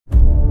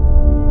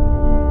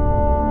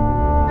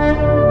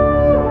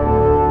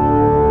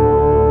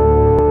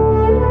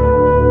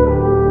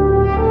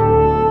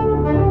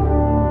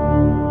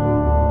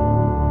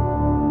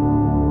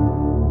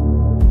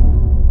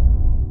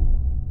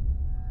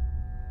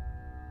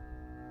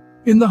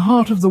In the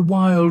heart of the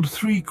wild,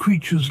 three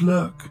creatures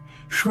lurk.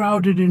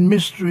 Shrouded in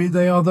mystery,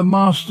 they are the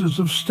masters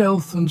of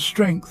stealth and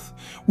strength.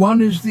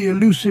 One is the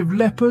elusive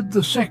leopard,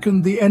 the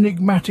second the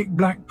enigmatic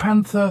black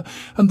panther,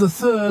 and the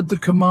third the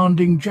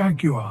commanding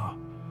jaguar.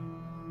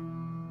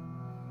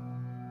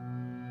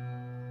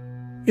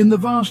 In the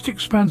vast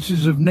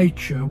expanses of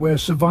nature, where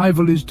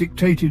survival is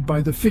dictated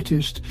by the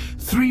fittest,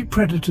 three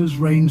predators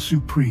reign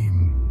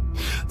supreme.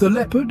 The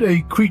leopard,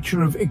 a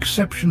creature of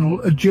exceptional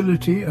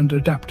agility and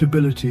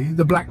adaptability,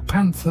 the black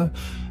panther,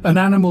 an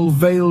animal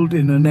veiled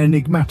in an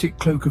enigmatic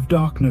cloak of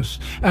darkness,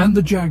 and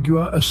the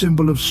jaguar, a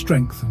symbol of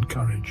strength and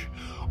courage.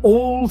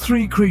 All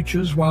three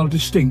creatures, while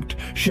distinct,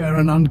 share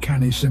an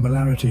uncanny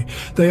similarity.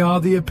 They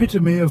are the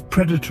epitome of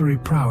predatory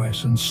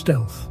prowess and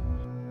stealth.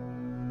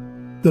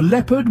 The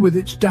leopard, with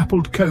its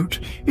dappled coat,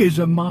 is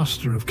a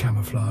master of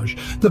camouflage.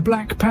 The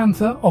black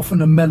panther,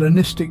 often a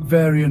melanistic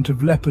variant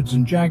of leopards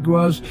and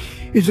jaguars,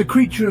 is a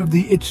creature of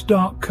its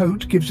dark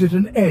coat gives it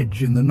an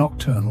edge in the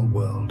nocturnal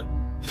world.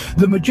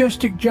 The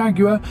majestic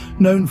jaguar,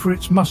 known for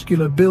its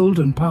muscular build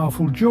and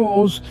powerful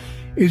jaws,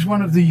 is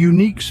one of the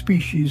unique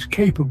species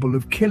capable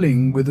of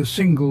killing with a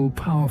single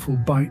powerful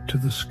bite to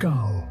the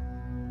skull.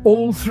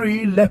 All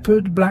three,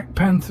 leopard, black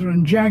panther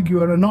and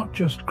jaguar, are not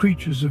just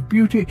creatures of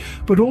beauty,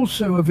 but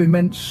also of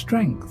immense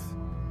strength.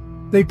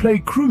 They play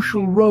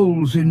crucial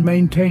roles in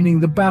maintaining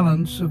the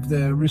balance of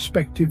their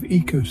respective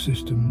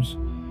ecosystems.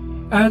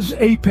 As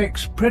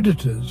apex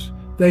predators,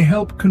 they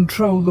help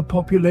control the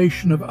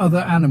population of other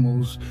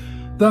animals,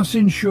 thus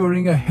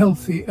ensuring a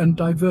healthy and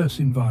diverse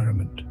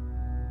environment.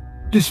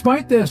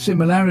 Despite their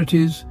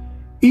similarities,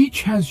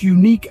 each has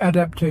unique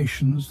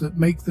adaptations that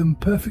make them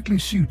perfectly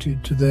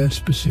suited to their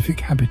specific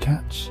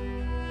habitats.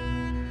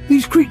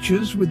 These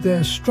creatures, with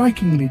their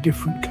strikingly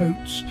different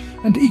coats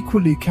and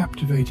equally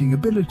captivating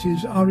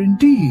abilities, are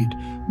indeed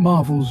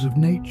marvels of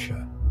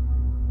nature.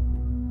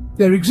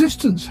 Their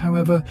existence,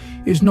 however,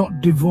 is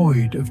not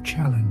devoid of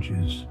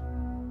challenges.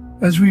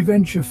 As we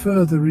venture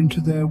further into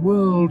their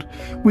world,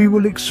 we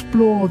will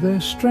explore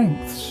their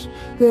strengths,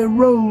 their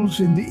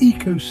roles in the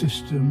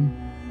ecosystem,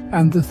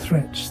 and the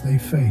threats they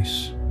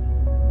face.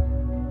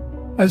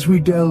 As we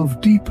delve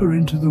deeper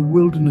into the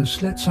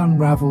wilderness, let's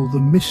unravel the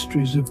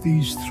mysteries of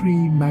these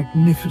three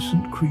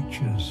magnificent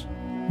creatures.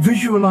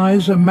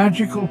 Visualize a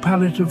magical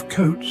palette of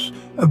coats,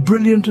 a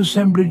brilliant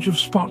assemblage of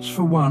spots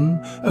for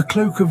one, a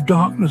cloak of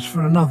darkness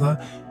for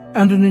another,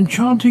 and an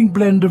enchanting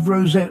blend of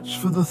rosettes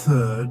for the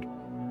third.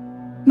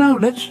 Now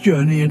let's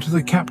journey into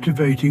the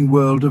captivating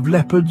world of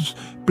leopards,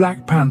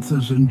 black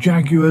panthers and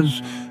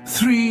jaguars,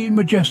 three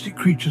majestic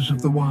creatures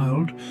of the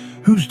wild,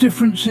 whose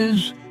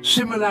differences,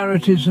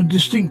 similarities and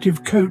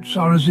distinctive coats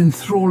are as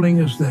enthralling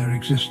as their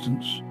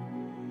existence.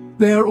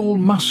 They are all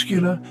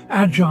muscular,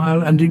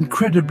 agile and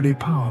incredibly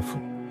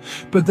powerful,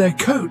 but their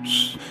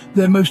coats,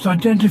 their most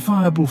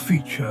identifiable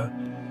feature,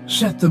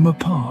 set them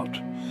apart.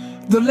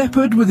 The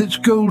leopard, with its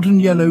golden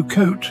yellow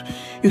coat,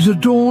 is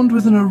adorned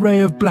with an array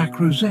of black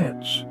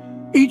rosettes.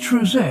 Each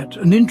rosette,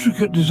 an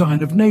intricate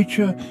design of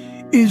nature,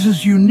 is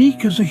as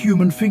unique as a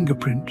human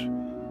fingerprint.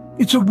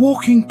 It's a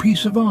walking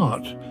piece of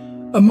art,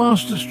 a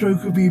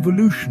masterstroke of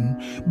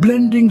evolution,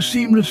 blending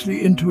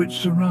seamlessly into its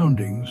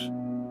surroundings.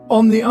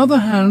 On the other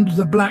hand,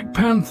 the black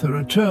panther,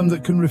 a term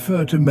that can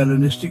refer to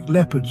melanistic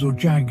leopards or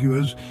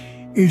jaguars,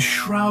 is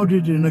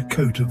shrouded in a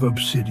coat of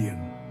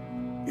obsidian.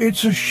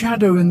 It's a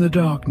shadow in the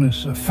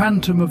darkness, a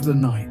phantom of the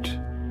night.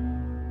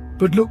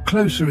 But look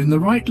closer. In the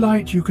right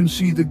light you can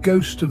see the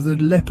ghost of the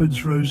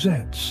leopard's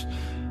rosettes,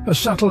 a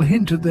subtle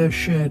hint at their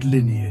shared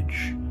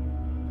lineage.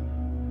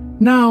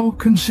 Now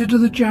consider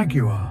the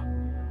jaguar.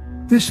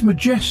 This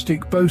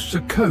majestic boasts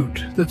a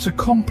coat that's a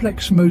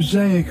complex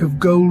mosaic of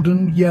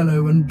golden,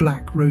 yellow and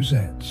black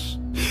rosettes.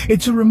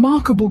 It's a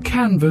remarkable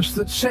canvas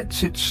that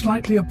sets it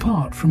slightly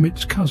apart from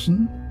its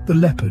cousin, the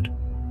leopard.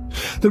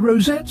 The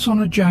rosettes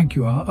on a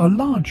jaguar are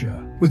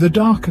larger, with a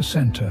darker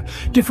centre,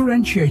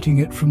 differentiating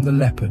it from the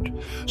leopard.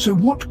 So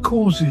what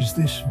causes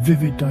this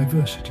vivid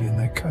diversity in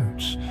their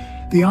coats?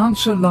 The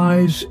answer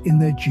lies in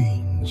their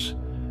genes.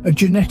 A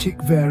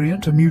genetic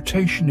variant, a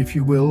mutation if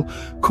you will,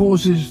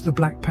 causes the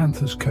black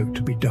panther's coat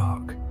to be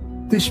dark.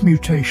 This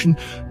mutation,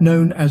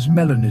 known as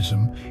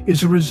melanism,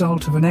 is a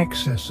result of an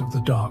excess of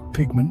the dark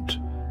pigment,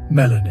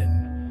 melanin.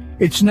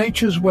 It's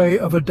nature's way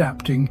of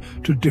adapting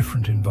to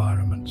different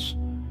environments.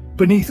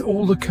 Beneath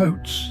all the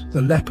coats,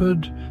 the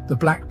leopard, the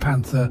black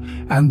panther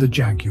and the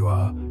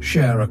jaguar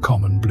share a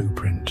common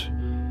blueprint.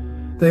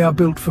 They are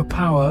built for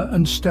power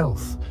and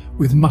stealth,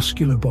 with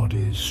muscular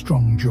bodies,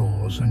 strong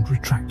jaws and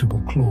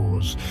retractable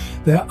claws.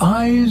 Their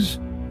eyes,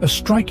 a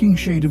striking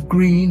shade of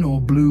green or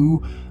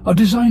blue, are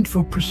designed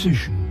for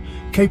precision,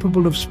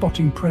 capable of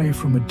spotting prey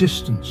from a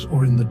distance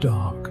or in the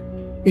dark.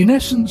 In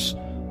essence,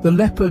 the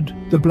leopard,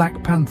 the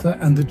black panther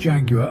and the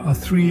jaguar are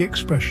three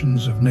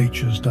expressions of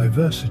nature's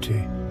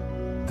diversity.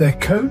 Their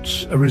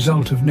coats, a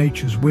result of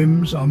nature's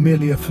whims, are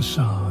merely a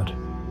facade.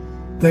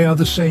 They are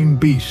the same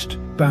beast,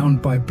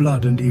 bound by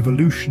blood and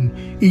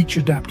evolution, each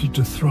adapted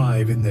to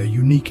thrive in their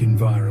unique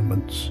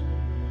environments.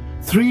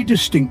 Three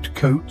distinct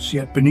coats,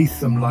 yet beneath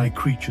them lie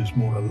creatures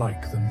more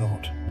alike than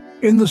not.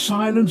 In the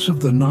silence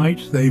of the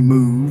night they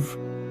move,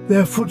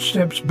 their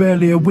footsteps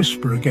barely a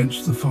whisper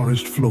against the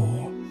forest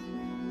floor.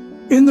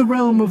 In the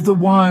realm of the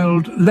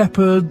wild,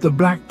 leopard, the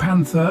black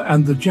panther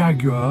and the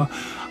jaguar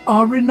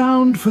are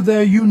renowned for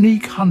their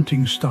unique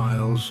hunting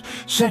styles,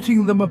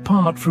 setting them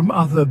apart from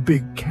other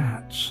big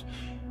cats.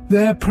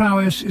 Their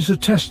prowess is a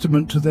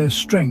testament to their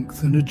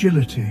strength and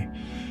agility.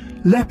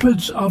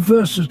 Leopards are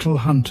versatile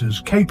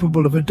hunters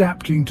capable of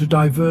adapting to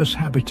diverse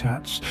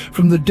habitats,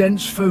 from the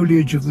dense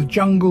foliage of the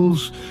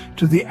jungles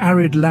to the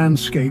arid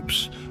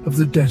landscapes of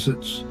the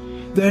deserts.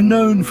 They're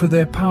known for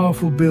their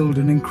powerful build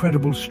and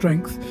incredible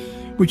strength,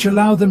 which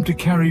allow them to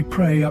carry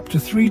prey up to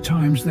 3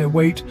 times their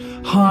weight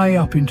high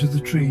up into the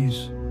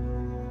trees.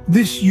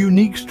 This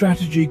unique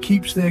strategy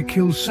keeps their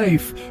kills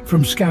safe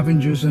from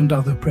scavengers and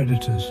other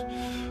predators.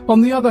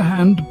 On the other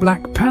hand,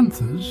 black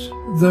panthers,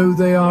 though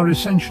they are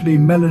essentially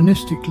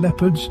melanistic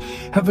leopards,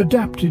 have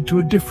adapted to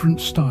a different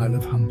style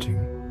of hunting.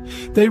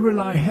 They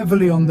rely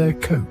heavily on their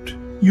coat,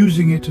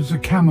 using it as a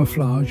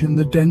camouflage in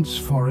the dense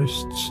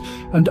forests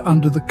and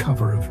under the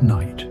cover of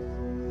night.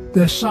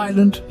 Their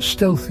silent,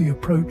 stealthy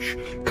approach,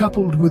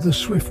 coupled with a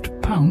swift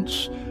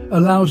pounce,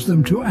 allows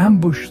them to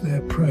ambush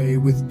their prey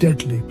with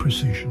deadly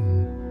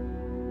precision.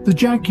 The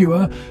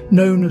jaguar,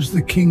 known as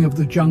the king of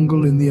the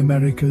jungle in the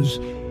Americas,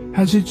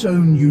 has its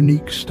own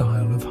unique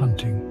style of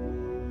hunting.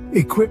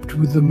 Equipped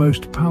with the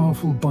most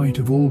powerful bite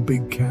of all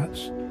big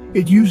cats,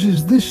 it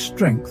uses this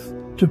strength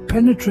to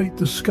penetrate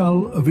the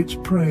skull of its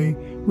prey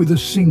with a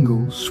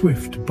single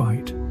swift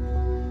bite.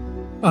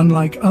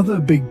 Unlike other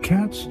big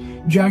cats,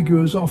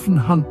 jaguars often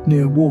hunt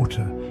near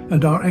water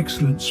and are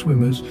excellent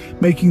swimmers,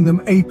 making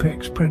them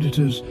apex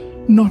predators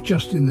not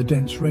just in the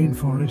dense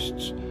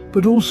rainforests,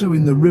 but also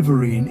in the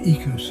riverine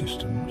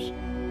ecosystems.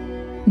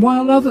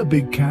 While other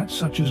big cats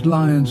such as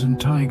lions and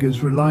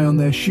tigers rely on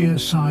their sheer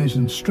size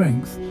and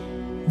strength,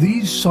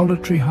 these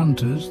solitary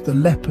hunters, the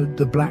leopard,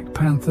 the black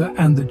panther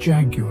and the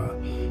jaguar,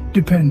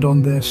 depend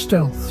on their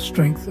stealth,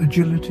 strength,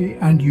 agility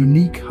and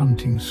unique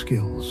hunting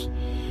skills.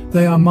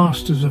 They are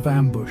masters of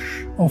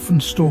ambush, often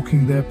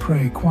stalking their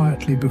prey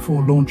quietly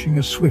before launching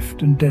a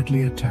swift and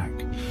deadly attack.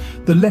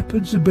 The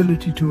leopard's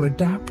ability to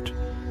adapt,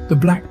 the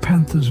black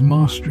panther's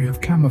mastery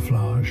of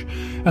camouflage,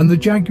 and the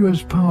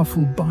jaguar's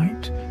powerful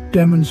bite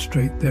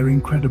demonstrate their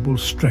incredible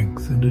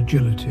strength and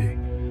agility.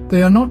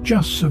 They are not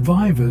just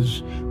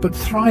survivors, but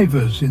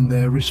thrivers in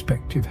their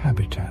respective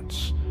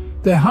habitats.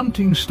 Their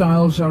hunting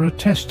styles are a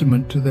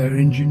testament to their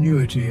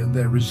ingenuity and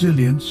their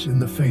resilience in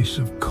the face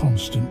of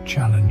constant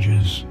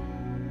challenges.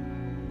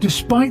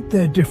 Despite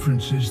their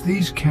differences,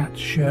 these cats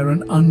share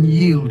an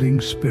unyielding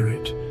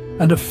spirit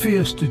and a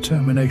fierce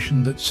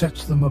determination that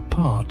sets them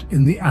apart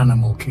in the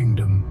animal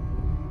kingdom.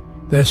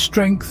 Their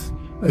strength,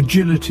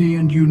 agility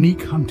and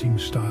unique hunting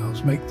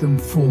styles make them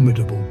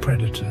formidable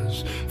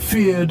predators,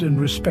 feared and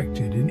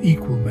respected in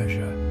equal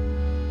measure.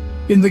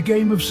 In the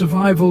game of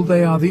survival,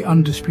 they are the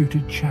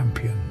undisputed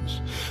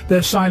champions.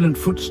 Their silent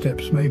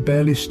footsteps may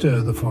barely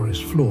stir the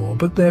forest floor,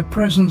 but their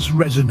presence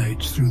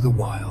resonates through the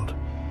wild,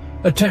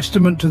 a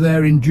testament to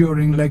their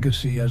enduring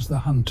legacy as the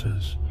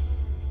hunters.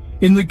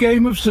 In the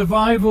game of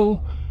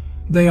survival,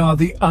 they are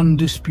the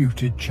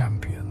undisputed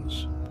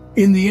champions.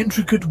 In the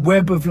intricate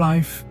web of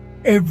life,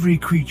 every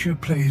creature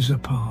plays a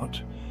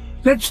part.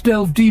 Let's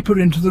delve deeper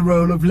into the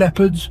role of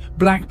leopards,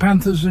 black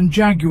panthers and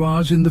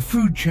jaguars in the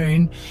food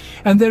chain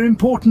and their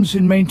importance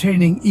in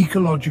maintaining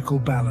ecological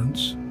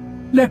balance.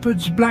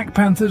 Leopards, black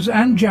panthers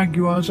and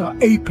jaguars are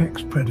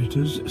apex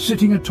predators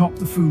sitting atop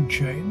the food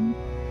chain.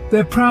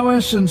 Their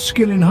prowess and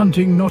skill in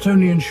hunting not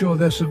only ensure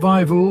their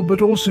survival,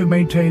 but also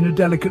maintain a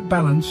delicate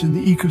balance in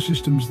the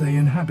ecosystems they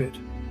inhabit.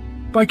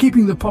 By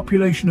keeping the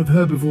population of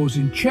herbivores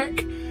in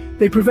check,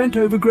 they prevent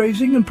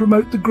overgrazing and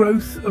promote the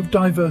growth of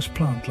diverse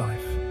plant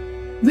life.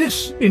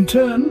 This, in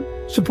turn,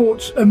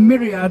 supports a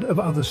myriad of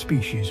other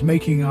species,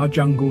 making our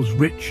jungles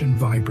rich and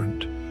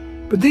vibrant.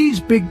 But these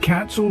big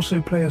cats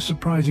also play a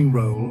surprising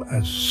role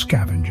as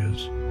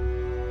scavengers.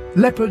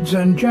 Leopards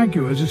and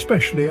jaguars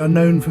especially are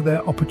known for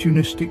their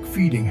opportunistic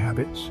feeding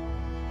habits.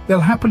 They'll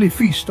happily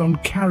feast on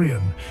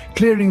carrion,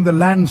 clearing the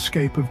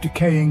landscape of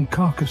decaying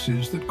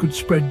carcasses that could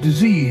spread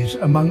disease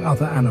among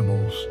other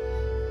animals.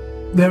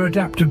 Their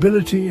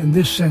adaptability in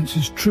this sense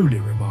is truly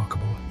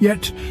remarkable,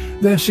 yet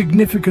their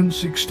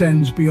significance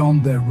extends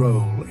beyond their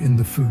role in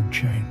the food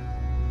chain.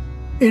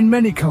 In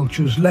many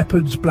cultures,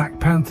 leopards, black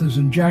panthers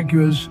and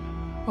jaguars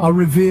are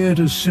revered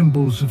as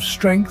symbols of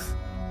strength,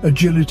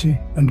 agility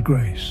and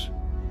grace.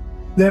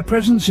 Their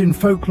presence in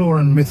folklore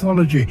and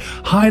mythology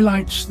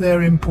highlights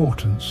their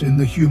importance in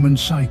the human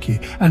psyche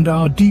and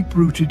our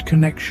deep-rooted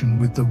connection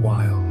with the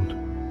wild.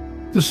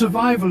 The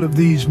survival of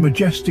these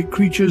majestic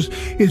creatures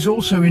is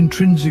also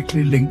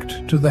intrinsically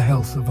linked to the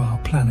health of our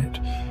planet.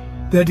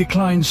 Their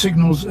decline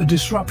signals a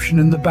disruption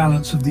in the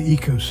balance of the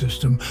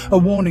ecosystem, a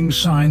warning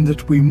sign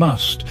that we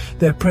must.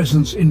 Their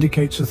presence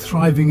indicates a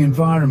thriving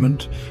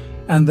environment,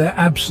 and their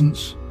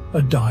absence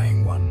a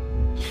dying one.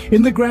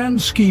 In the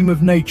grand scheme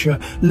of nature,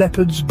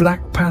 leopards,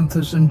 black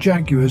panthers and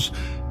jaguars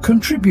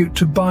contribute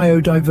to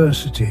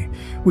biodiversity,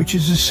 which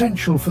is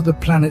essential for the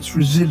planet's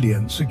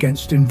resilience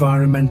against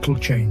environmental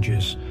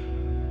changes.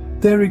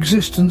 Their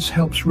existence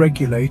helps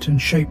regulate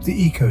and shape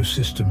the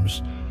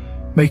ecosystems,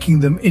 making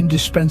them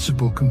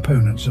indispensable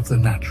components of the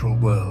natural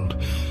world.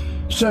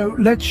 So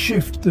let's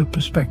shift the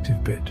perspective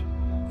a bit.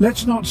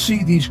 Let's not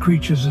see these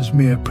creatures as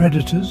mere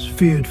predators,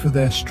 feared for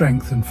their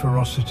strength and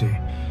ferocity.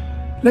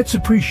 Let's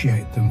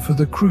appreciate them for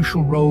the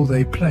crucial role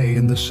they play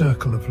in the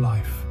circle of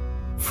life.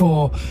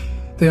 For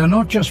they are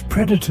not just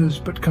predators,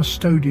 but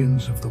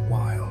custodians of the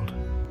wild.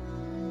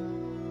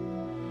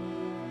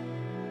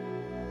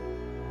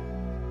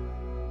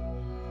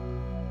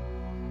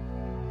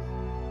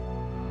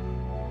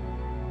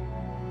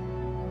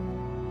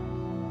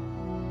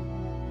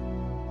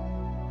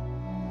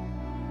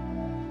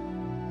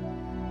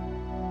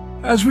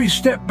 As we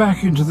step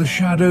back into the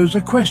shadows,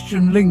 a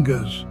question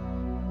lingers.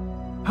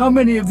 How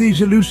many of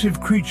these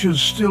elusive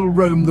creatures still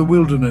roam the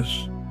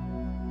wilderness?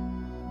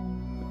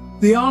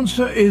 The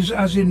answer is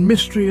as in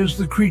mystery as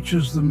the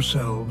creatures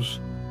themselves.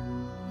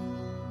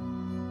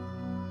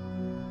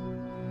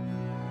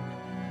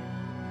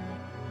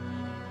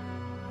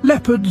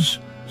 Leopards,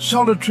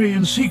 solitary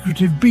and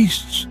secretive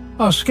beasts,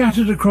 are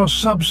scattered across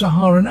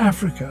sub-Saharan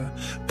Africa,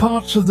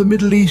 parts of the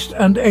Middle East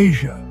and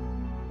Asia.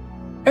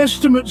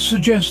 Estimates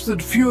suggest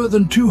that fewer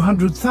than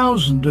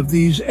 200,000 of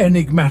these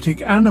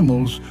enigmatic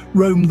animals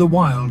roam the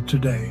wild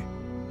today.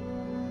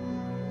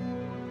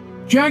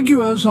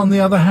 Jaguars, on the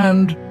other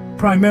hand,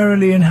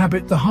 primarily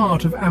inhabit the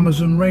heart of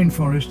Amazon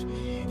rainforest,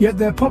 yet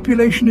their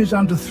population is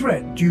under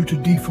threat due to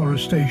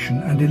deforestation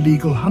and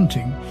illegal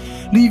hunting,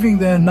 leaving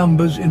their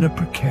numbers in a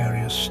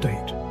precarious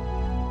state.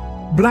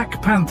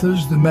 Black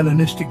panthers, the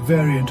melanistic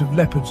variant of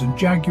leopards and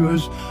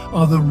jaguars,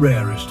 are the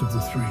rarest of the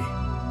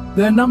three.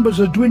 Their numbers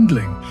are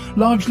dwindling,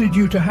 largely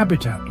due to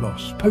habitat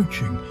loss,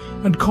 poaching,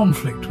 and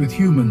conflict with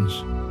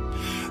humans.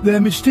 Their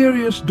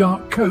mysterious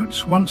dark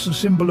coats, once a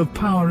symbol of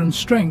power and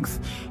strength,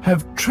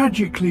 have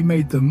tragically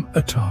made them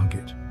a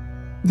target.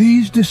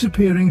 These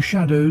disappearing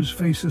shadows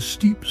face a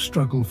steep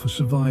struggle for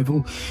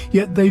survival,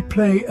 yet they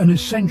play an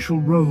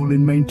essential role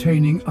in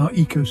maintaining our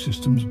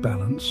ecosystem's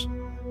balance.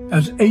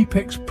 As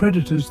apex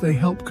predators, they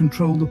help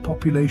control the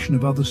population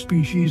of other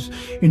species,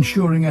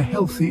 ensuring a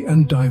healthy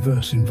and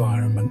diverse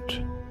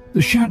environment.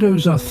 The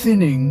shadows are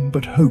thinning,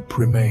 but hope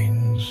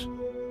remains.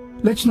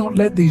 Let's not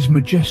let these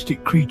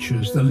majestic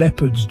creatures, the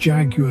leopards,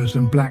 jaguars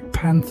and black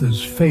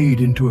panthers,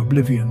 fade into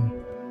oblivion.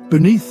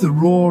 Beneath the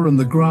roar and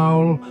the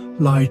growl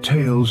lie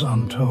tales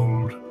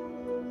untold.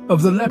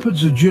 Of the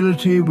leopard's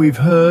agility we've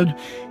heard,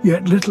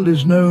 yet little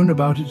is known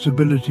about its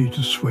ability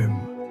to swim.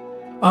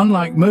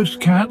 Unlike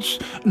most cats,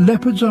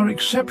 leopards are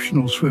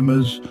exceptional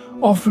swimmers,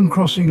 often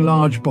crossing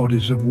large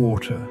bodies of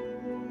water.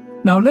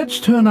 Now let's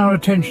turn our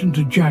attention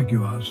to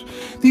jaguars.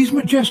 These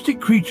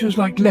majestic creatures,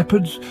 like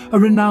leopards, are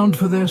renowned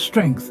for their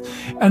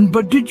strength.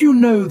 But did you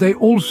know they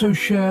also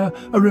share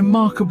a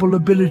remarkable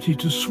ability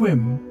to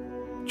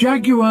swim?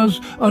 Jaguars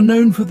are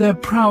known for their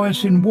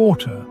prowess in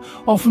water,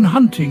 often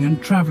hunting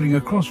and traveling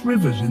across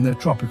rivers in their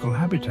tropical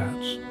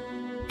habitats.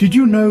 Did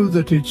you know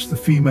that it's the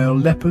female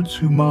leopards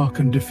who mark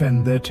and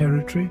defend their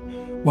territory,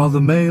 while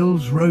the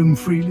males roam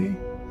freely?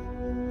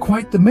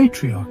 Quite the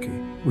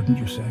matriarchy, wouldn't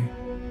you say?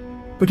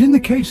 But in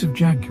the case of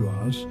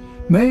jaguars,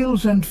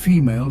 males and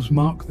females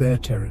mark their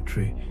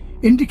territory,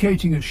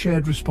 indicating a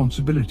shared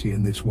responsibility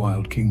in this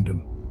wild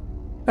kingdom.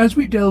 As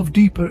we delve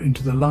deeper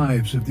into the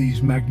lives of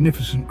these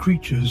magnificent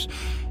creatures,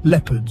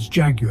 leopards,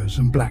 jaguars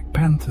and black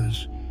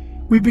panthers,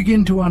 we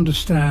begin to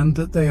understand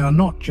that they are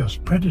not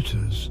just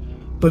predators,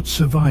 but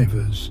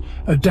survivors,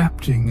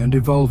 adapting and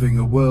evolving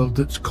a world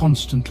that's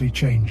constantly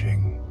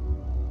changing.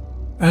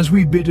 As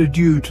we bid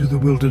adieu to the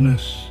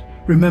wilderness,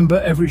 remember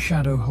every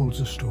shadow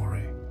holds a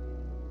story.